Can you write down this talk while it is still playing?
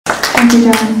Thank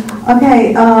you, John.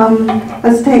 Okay,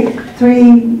 let's take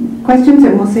 3 questions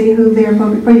and we'll see who they're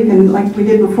appropriate for. You can, like we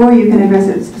did before, you can address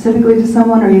it specifically to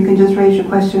someone, or you can just raise your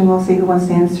question and we'll see who wants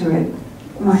to answer it.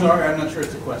 Sorry, I'm not sure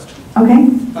it's a question. Okay.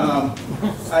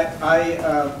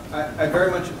 I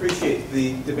very much appreciate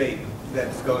the debate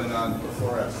that's going on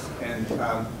before us, and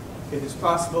if it's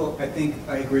possible, I think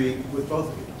I agree with both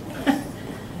of you.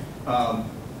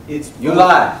 You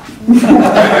lie.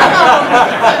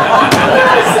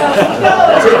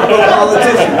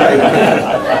 Politician,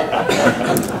 right?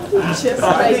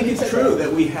 I think it's true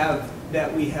that we have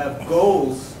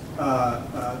goals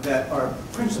that are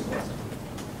principles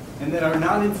and that are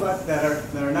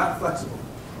not flexible.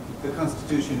 The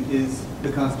Constitution is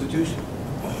the Constitution.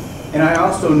 And I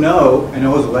also know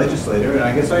as a legislator, and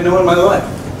I guess I know in my life,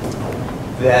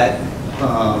 that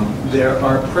there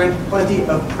are plenty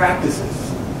of practices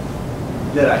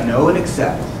that I know and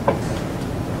accept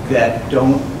that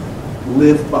don't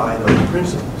live by those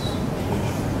principles.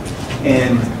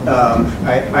 And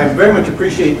I very much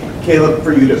appreciate, Caleb,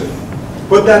 for you to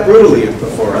put that brutally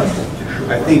before us.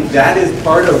 I think that is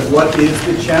part of what is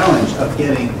the challenge of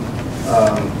getting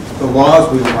the laws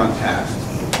we want passed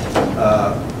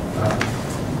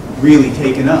really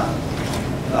taken up.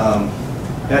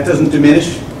 That doesn't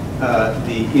diminish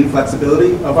the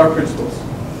inflexibility of our principles.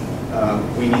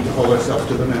 We need to hold ourselves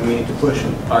to them, and we need to push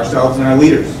ourselves and our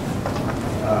leaders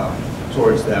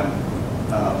towards them.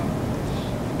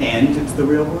 And it's the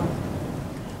real world.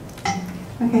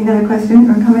 Okay, another question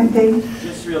or comment, Dave?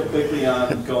 Just real quickly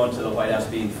on going to the White House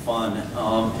being fun.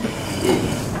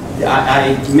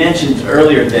 I mentioned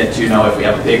earlier that, if we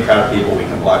have a big crowd of people, we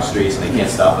can block streets and they can't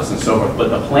stop us and so forth. But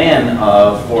the plan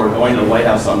for going to the White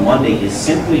House on Monday is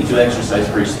simply to exercise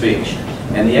free speech.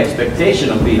 And the expectation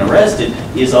of being arrested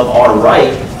is of our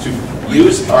right to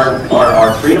use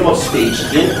our freedom of speech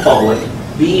in public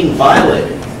being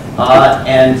violated.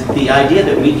 And the idea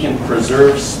that we can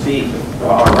preserve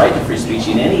our right to free speech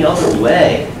in any other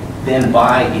way than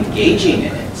by engaging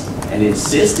in it and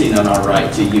insisting on our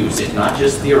right to use it, not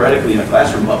just theoretically in a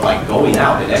classroom, but by going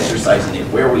out and exercising it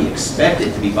where we expect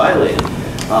it to be violated.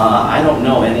 I don't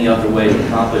know any other way to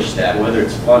accomplish that, whether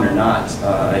it's fun or not.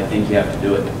 I think you have to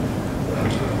do it.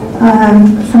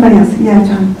 Somebody else. Yeah,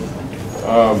 John.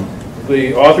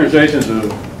 The authorizations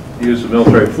of use of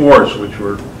military force, which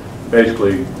were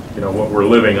basically, what we're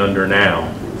living under now,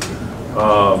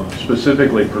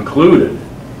 specifically precluded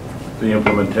the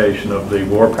implementation of the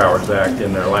War Powers Act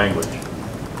in their language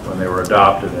when they were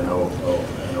adopted in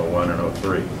 01 and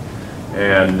 03.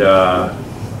 And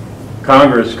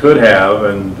Congress could have,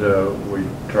 and we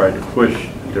tried to push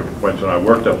at different points when I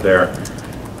worked up there,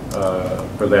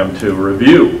 for them to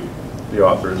review the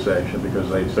authorization, because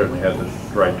they certainly had the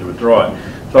right to withdraw it.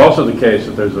 It's also the case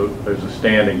that there's a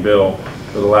standing bill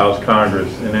that allows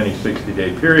Congress in any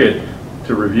 60-day period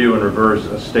to review and reverse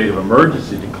a state of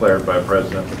emergency declared by a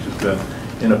president, which has been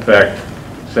in effect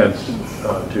since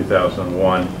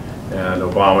 2001, and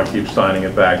Obama keeps signing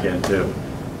it back into,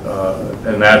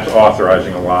 and that's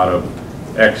authorizing a lot of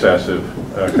excessive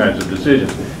kinds of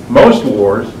decisions. Most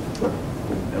wars,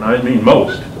 and I mean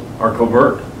most, are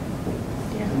covert.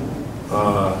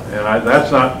 And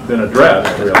that's not been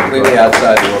addressed really. Completely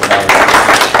outside the War Powers Act.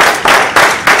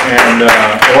 And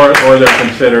or they're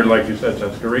considered, like you said,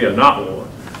 since Korea, not war.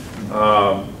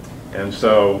 And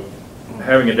so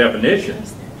having a definition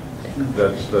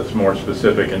that's more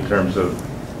specific in terms of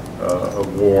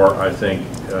war, I think,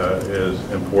 is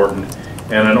important,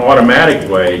 and an automatic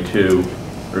way to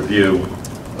review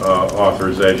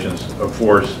authorizations of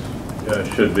force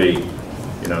should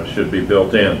be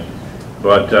built in.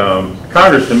 But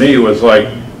Congress, to me, was like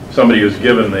somebody who's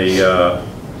given the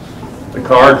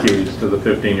car keys to the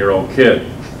 15-year-old kid,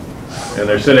 and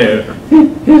they're sitting there,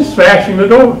 he's smashing the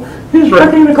door, he's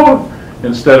wrecking the car,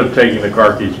 instead of taking the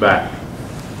car keys back.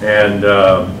 And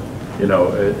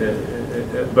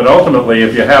but ultimately,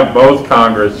 if you have both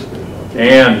Congress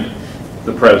and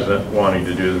the president wanting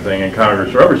to do the thing, and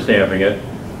Congress rubber stamping it,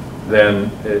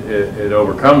 then it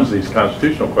overcomes these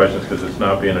constitutional questions because it's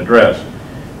not being addressed.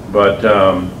 But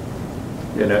and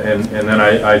then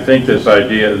I think this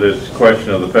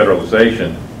question of the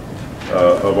federalization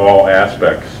of all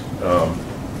aspects,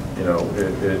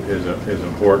 is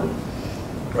important.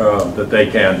 That they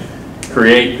can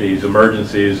create these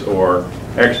emergencies or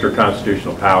extra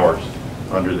constitutional powers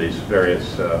under these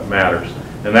various matters,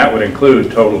 and that would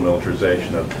include total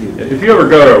militarization of. If you ever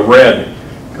go to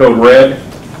Code Red.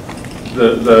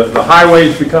 The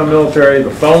highways become military, the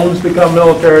phones become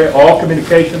military, all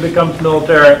communication becomes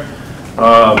military.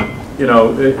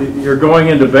 You're going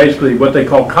into basically what they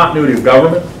call continuity of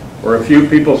government, where a few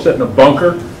people sit in a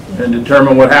bunker and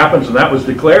determine what happens, and that was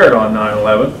declared on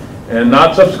 9/11 and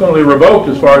not subsequently revoked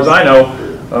as far as I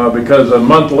know, because a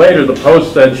month later the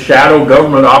Post said shadow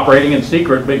government operating in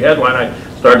secret, big headline. I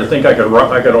started to think I could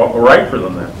write for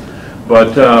them then.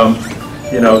 But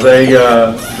you know, they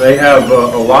have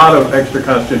a lot of extra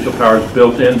constitutional powers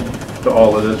built into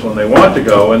all of this when they want to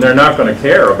go, and they're not going to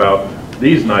care about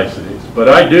these niceties. But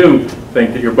I do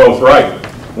think that you're both right.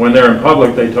 When they're in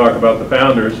public, they talk about the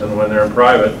founders, and when they're in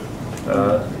private,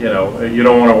 you know, you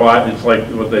don't want to watch. It's like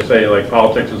what they say, like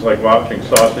politics is like watching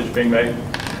sausage being made.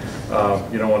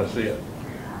 You don't want to see it.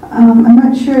 I'm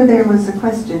not sure there was a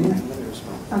question.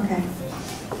 Okay.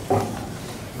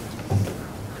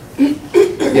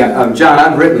 Yeah, John,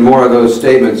 I've written more of those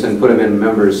statements and put them in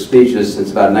members' speeches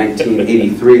since about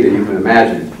 1983 than you can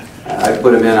imagine. I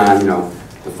put them in on, you know,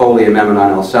 the Foley Amendment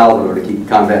on El Salvador to keep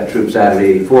combat troops out in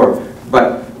 '84.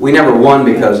 But we never won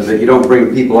because of it. You don't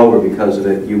bring people over because of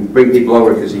it. You bring people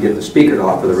over because you get the speaker to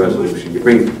offer the resolution. You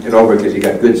bring it over because you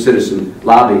got good citizen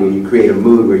lobbying and you create a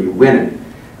mood where you win it.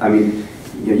 I mean,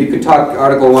 you could talk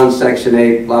Article 1, Section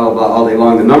 8, blah, blah, blah, all day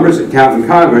long. The numbers that count in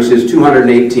Congress is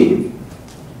 218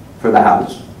 for the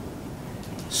House,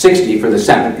 60 for the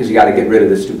Senate, because you got to get rid of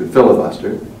this stupid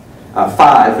filibuster,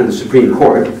 5 for the Supreme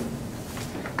Court,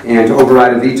 and to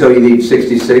override a veto you need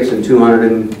 66 and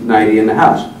 290 in the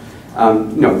House.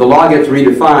 You know, the law gets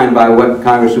redefined by what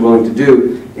Congress is willing to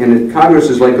do, and Congress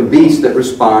is like a beast that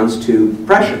responds to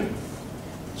pressure.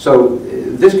 So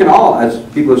this can all, as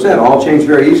people have said, all change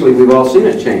very easily. We've all seen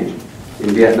it change in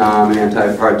Vietnam and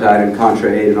anti-apartheid and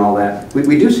Contra aid and all that.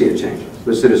 We do see it change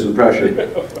with citizen pressure.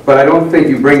 But I don't think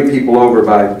you bring people over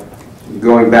by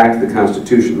going back to the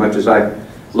Constitution, much as I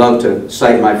love to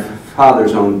cite my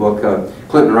father's own book.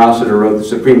 Clinton Rossiter wrote The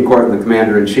Supreme Court and the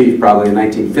Commander-in-Chief probably in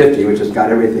 1950, which has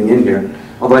got everything in here.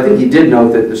 Although I think he did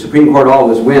note that the Supreme Court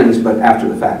always wins, but after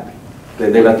the fact.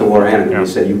 They let the war end, and they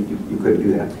said you couldn't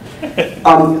do that.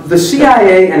 The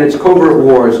CIA and its covert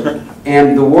wars,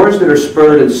 and the wars that are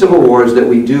spurred in civil wars that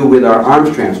we do with our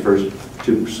arms transfers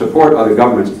to support other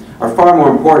governments, are far more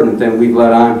important than we've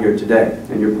let on here today,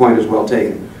 and your point is well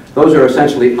taken. Those are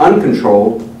essentially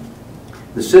uncontrolled.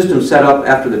 The system set up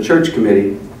after the Church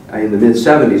Committee in the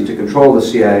mid-'70s to control the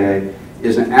CIA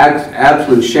is an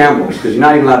absolute shambles, because you're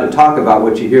not even allowed to talk about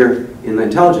what you hear in the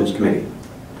Intelligence Committee.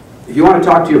 If you want to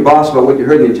talk to your boss about what you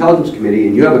heard in the Intelligence Committee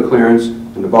and you have a clearance,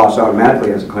 and the boss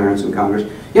automatically has a clearance in Congress,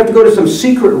 you have to go to some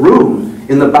secret room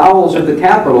in the bowels of the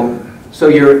Capitol so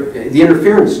the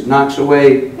interference knocks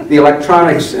away the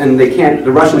electronics and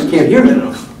the Russians can't hear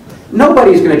you.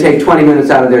 Nobody's going to take 20 minutes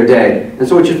out of their day. And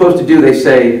so what you're supposed to do, they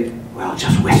say, well,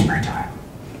 just whisper to him.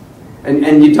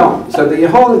 And you don't. So the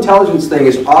whole intelligence thing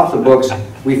is off the books.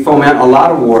 We foment a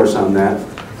lot of wars on that.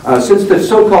 Since the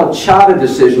so-called Chadha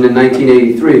decision in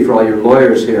 1983, for all your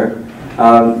lawyers here,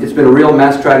 it's been a real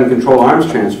mess trying to control arms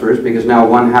transfers, because now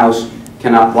one house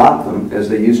cannot block them, as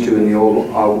they used to in the old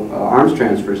Arms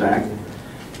Transfers Act.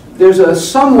 There's a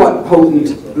somewhat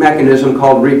potent mechanism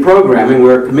called reprogramming,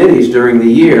 where committees during the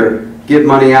year give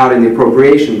money out in the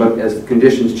appropriation, but as the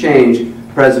conditions change,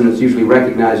 presidents usually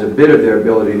recognize a bit of their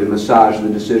ability to massage the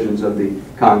decisions of the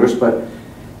Congress, but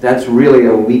that's really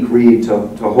a weak reed to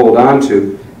hold on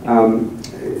to.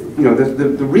 You know,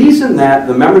 the reason that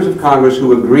the members of Congress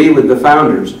who agree with the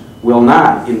founders will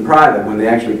not, in private, when they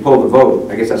actually pull the vote,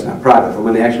 I guess that's not private, but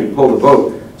when they actually pull the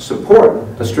vote, support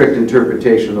a strict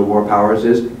interpretation of the war powers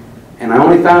is, and I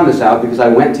only found this out because I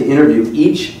went to interview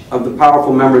each of the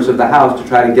powerful members of the House to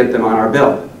try to get them on our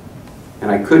bill.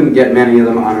 And I couldn't get many of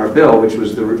them on our bill, which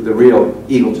was the real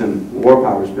Eagleton War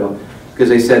Powers bill, because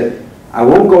they said, I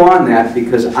won't go on that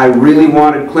because I really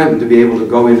wanted Clinton to be able to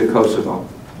go into Kosovo.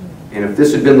 And if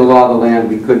this had been the law of the land,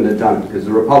 we couldn't have done it, because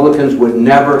the Republicans would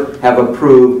never have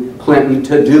approved Clinton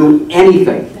to do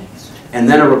anything. And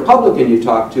then a Republican you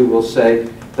talk to will say,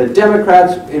 the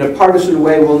Democrats, in a partisan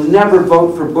way, will never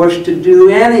vote for Bush to do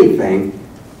anything,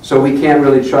 so we can't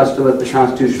really trust to let the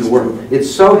Constitution work. It's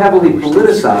so heavily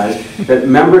politicized that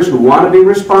members who want to be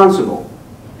responsible,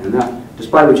 and that,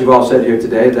 despite what you've all said here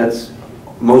today, that's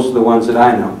most of the ones that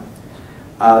I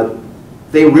know,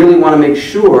 they really want to make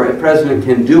sure a president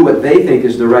can do what they think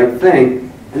is the right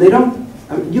thing, and they don't.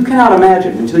 I mean, you cannot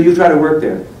imagine, until you try to work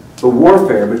there, the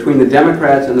warfare between the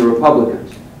Democrats and the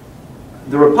Republicans.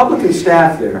 The Republican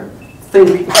staff there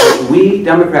think that we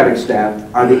Democratic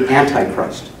staff are the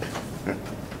Antichrist.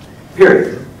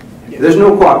 Period. There's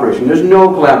no cooperation. There's no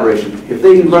collaboration. If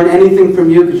they learn anything from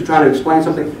you because you're trying to explain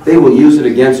something, they will use it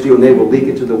against you, and they will leak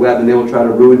it to the web, and they will try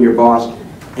to ruin your boss,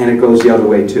 and it goes the other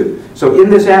way too. So in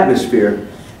this atmosphere,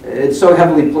 it's so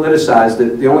heavily politicized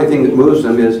that the only thing that moves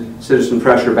them is citizen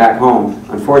pressure back home.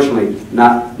 Unfortunately,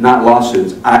 not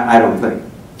lawsuits, I don't think.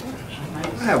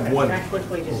 I have one. Can I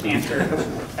quickly just answer?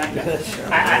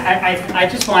 I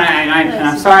just want to, and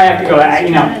I'm sorry I have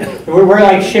to go. We're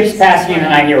like ships passing in the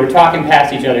night here. We're talking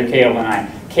past each other, Caleb and I.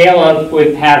 Caleb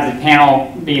would have the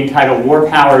panel be entitled War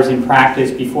Powers in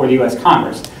Practice Before the U.S.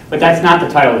 Congress. But that's not the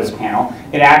title of this panel.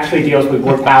 It actually deals with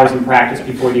war powers in practice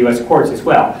before the U.S. courts as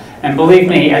well. And believe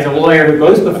me, as a lawyer who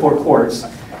goes before courts,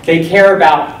 they care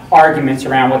about arguments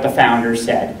around what the founders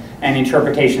said and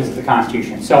interpretations of the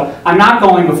Constitution. So I'm not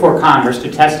going before Congress to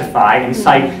testify and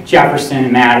cite Jefferson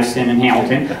and Madison and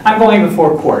Hamilton. I'm going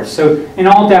before courts. So in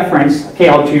all deference,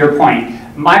 Caleb, to your point,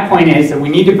 my point is that we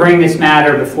need to bring this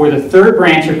matter before the third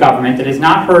branch of government that has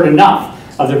not heard enough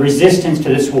of the resistance to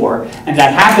this war, and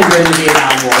that happened during the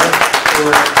Vietnam War.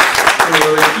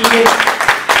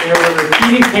 There were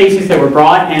repeated cases that were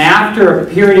brought, and after a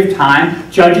period of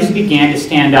time, judges began to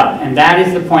stand up. And that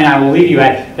is the point I will leave you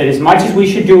at, that as much as we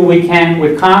should do what we can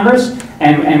with Congress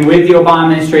and with the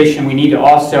Obama administration, we need to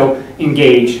also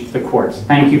engage the courts.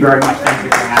 Thank you very much. Thank you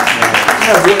for having me. I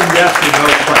have one yes or no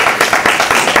question.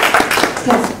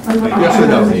 Yes or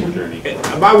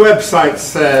no? My website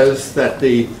says that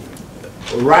the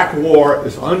Iraq War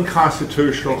is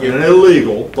unconstitutional and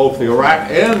illegal, both the Iraq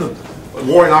and the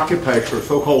war in occupation, or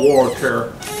so-called war on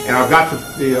terror, and I've got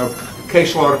the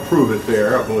case law to prove it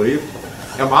there, I believe.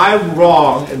 Am I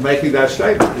wrong in making that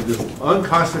statement? It is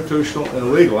unconstitutional and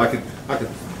illegal. I could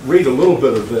read a little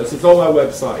bit of this. It's on my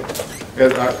website.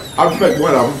 And I'll just make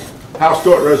one of them. House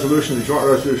Joint Resolution, the Joint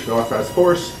Resolution Authorized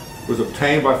Force was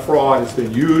obtained by fraud. It's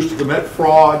been used to commit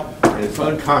fraud, and it's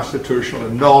unconstitutional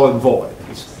and null and void.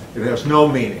 It has no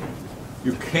meaning.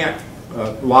 You can't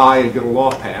lie and get a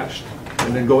law passed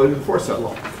and then go in and enforce that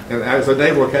law. And as a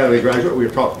Naval Academy graduate, we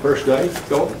were taught the first day,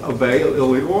 don't obey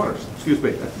illegal orders. Excuse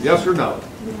me, yes or no?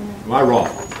 Am I wrong?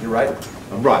 You're right.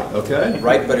 I'm right, okay?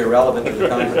 Right, but irrelevant to the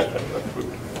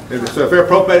Congress. So if they're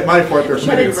appropriating money for it, there's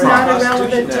But many it's not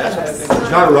irrelevant to us. It's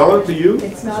not irrelevant to you?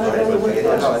 It's not irrelevant to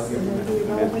us. And it'll be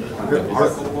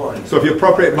relevant. So if you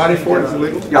appropriate money for it, it's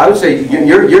illegal? Yeah, I would say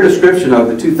your description of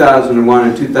the 2001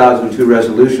 and 2002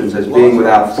 resolutions as being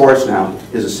without force now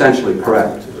is essentially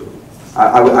correct.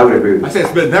 I would agree with you. I say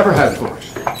it's been never had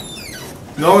force.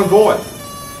 Null and void.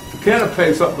 You can't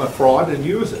obtain something by fraud and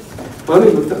use it. Well,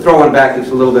 let me throw one back that's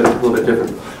a little bit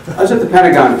different. I was at the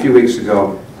Pentagon a few weeks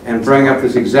ago and bring up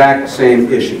this exact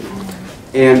same issue.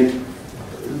 And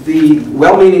the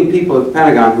well-meaning people at the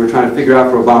Pentagon who were trying to figure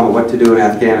out for Obama what to do in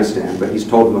Afghanistan, but he's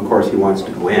told them, of course, he wants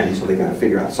to go in, so they got to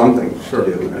figure out something to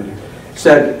do, right?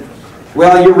 Said,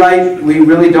 well, you're right, we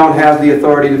really don't have the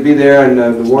authority to be there, and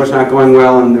the war's not going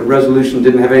well, and the resolution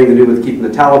didn't have anything to do with keeping the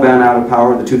Taliban out of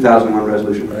power, the 2001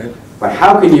 resolution. Right. But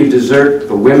how can you desert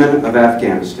the women of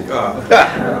Afghanistan?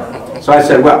 So I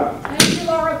said, well,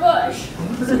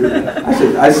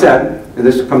 I said, and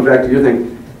this comes back to your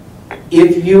thing,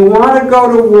 if you want to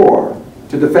go to war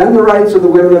to defend the rights of the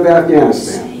women of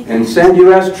Afghanistan and send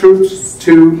U.S. troops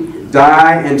to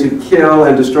die and to kill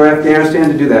and destroy Afghanistan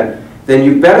to do that, then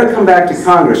you better come back to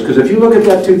Congress, because if you look at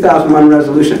that 2001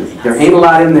 resolution, there ain't a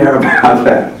lot in there about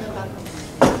that.